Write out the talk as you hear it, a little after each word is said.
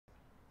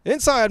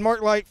Inside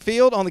Mark Light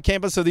Field on the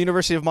campus of the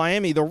University of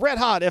Miami, the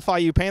red-hot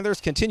FIU Panthers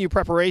continue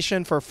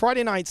preparation for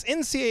Friday night's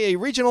NCAA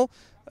Regional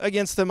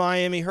against the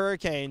Miami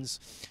Hurricanes.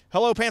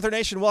 Hello, Panther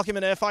Nation. Welcome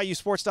to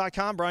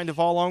FIUsports.com. Brian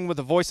Duval along with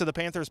the voice of the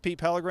Panthers, Pete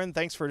Pelegrin.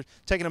 Thanks for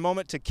taking a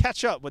moment to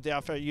catch up with the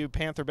FIU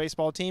Panther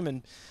baseball team.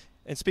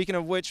 And speaking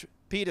of which,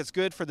 Pete, it's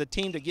good for the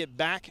team to get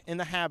back in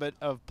the habit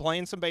of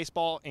playing some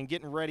baseball and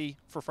getting ready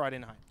for Friday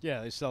night.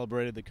 Yeah, they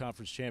celebrated the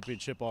conference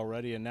championship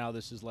already, and now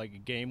this is like a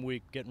game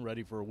week, getting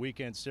ready for a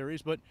weekend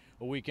series, but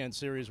a weekend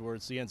series where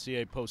it's the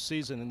NCAA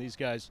postseason, and these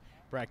guys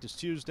practice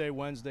Tuesday,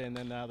 Wednesday, and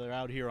then now they're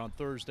out here on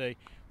Thursday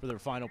for their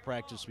final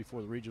practice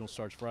before the regional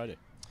starts Friday.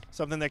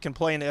 Something that can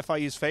play into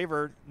FIU's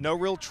favor, no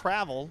real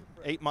travel,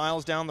 8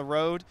 miles down the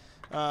road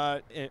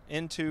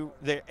into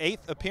their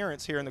 8th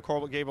appearance here in the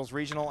Coral Gables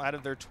Regional out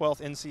of their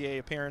 12th NCAA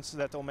appearance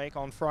that they'll make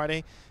on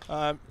Friday.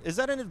 Is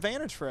that an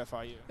advantage for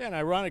FIU? Yeah, and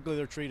ironically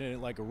they're treating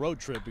it like a road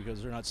trip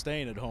because they're not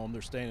staying at home.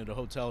 They're staying at a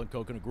hotel in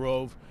Coconut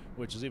Grove,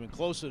 which is even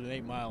closer than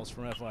 8 miles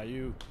from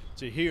FIU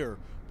to here.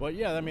 But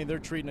yeah, I mean, they're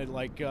treating it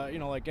like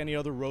like any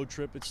other road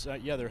trip. It's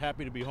yeah, they're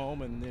happy to be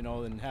home and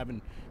and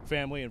having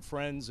family and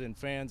friends and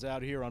fans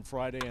out here on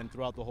Friday and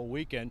throughout the whole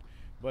weekend.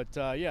 But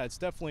yeah, it's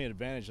definitely an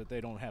advantage that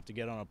they don't have to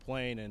get on a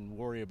plane and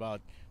worry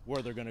about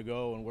where they're going to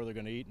go and where they're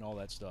going to eat and all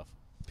that stuff.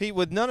 Pete,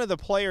 with none of the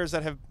players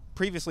that have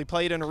previously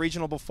played in a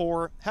regional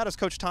before, how does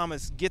Coach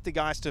Thomas get the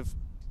guys to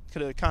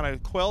kind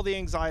of quell the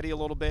anxiety a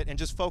little bit and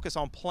just focus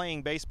on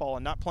playing baseball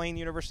and not playing the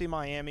University of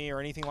Miami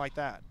or anything like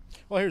that?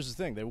 Well, here's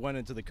the thing. They went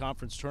into the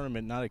conference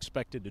tournament not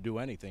expected to do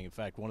anything. In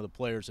fact, one of the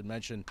players had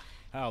mentioned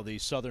how the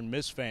Southern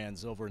Miss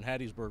fans over in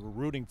Hattiesburg were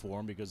rooting for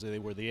them because they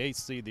were the 8th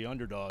seed, the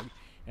underdog,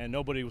 and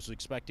nobody was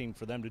expecting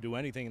for them to do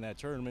anything in that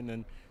tournament,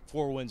 and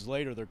 4 wins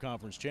later, they're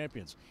conference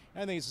champions.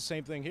 I think it's the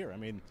same thing here. I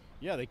mean,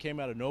 yeah, they came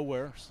out of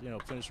nowhere,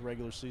 finished the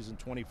regular season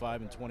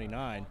 25 and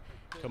 29,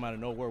 come out of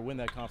nowhere, win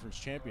that conference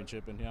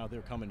championship, and now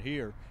they're coming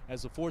here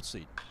as the 4th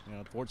seed.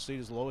 The 4th seed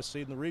is the lowest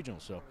seed in the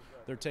regional, so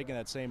they're taking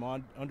that same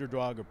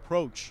underdog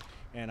approach,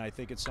 and I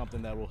think it's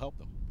something that will help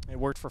them. It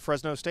worked for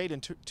Fresno State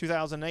in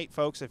 2008,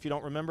 folks. If you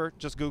don't remember,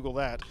 just Google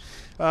that.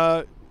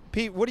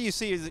 Pete, what do you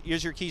see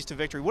as your keys to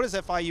victory? What does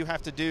FIU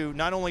have to do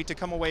not only to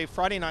come away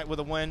Friday night with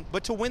a win,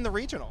 but to win the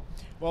regional?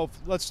 Well,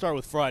 let's start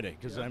with Friday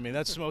because, I mean,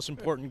 that's the most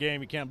important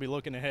game. You can't be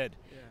looking ahead.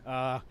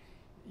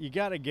 You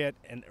got to get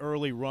an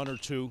early run or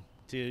two.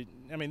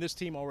 I mean, this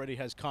team already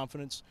has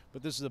confidence,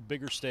 but this is a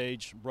bigger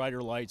stage,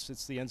 brighter lights.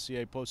 It's the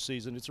NCAA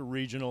postseason. It's a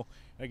regional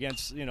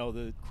against,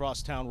 the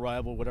crosstown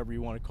rival, whatever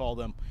you want to call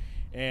them.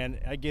 And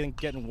again,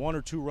 getting 1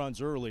 or 2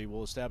 runs early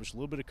will establish a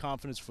little bit of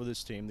confidence for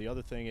this team. The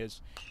other thing is,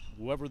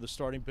 whoever the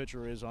starting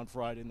pitcher is on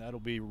Friday, and that'll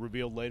be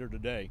revealed later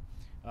today,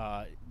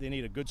 they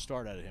need a good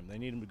start out of him. They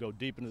need him to go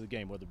deep into the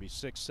game, whether it be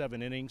 6,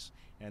 7 innings,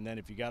 and then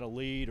if you got a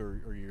lead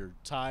or you're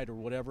tied or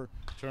whatever,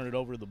 turn it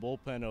over to the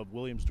bullpen of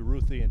Williams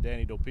DeRuthi and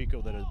Danny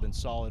Dopico that has been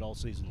solid all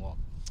season long.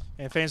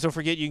 And fans, don't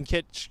forget you can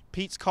catch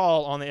Pete's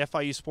call on the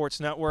FIU Sports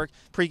Network.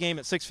 Pregame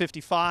at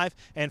 6:55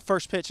 and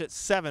first pitch at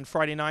 7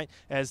 Friday night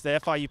as the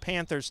FIU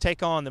Panthers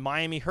take on the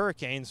Miami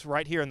Hurricanes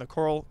right here in the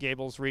Coral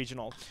Gables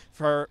Regional.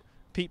 For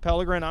Pete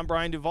Pelegrin, I'm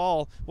Brian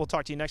Duval. We'll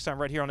talk to you next time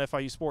right here on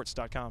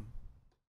FIUsports.com.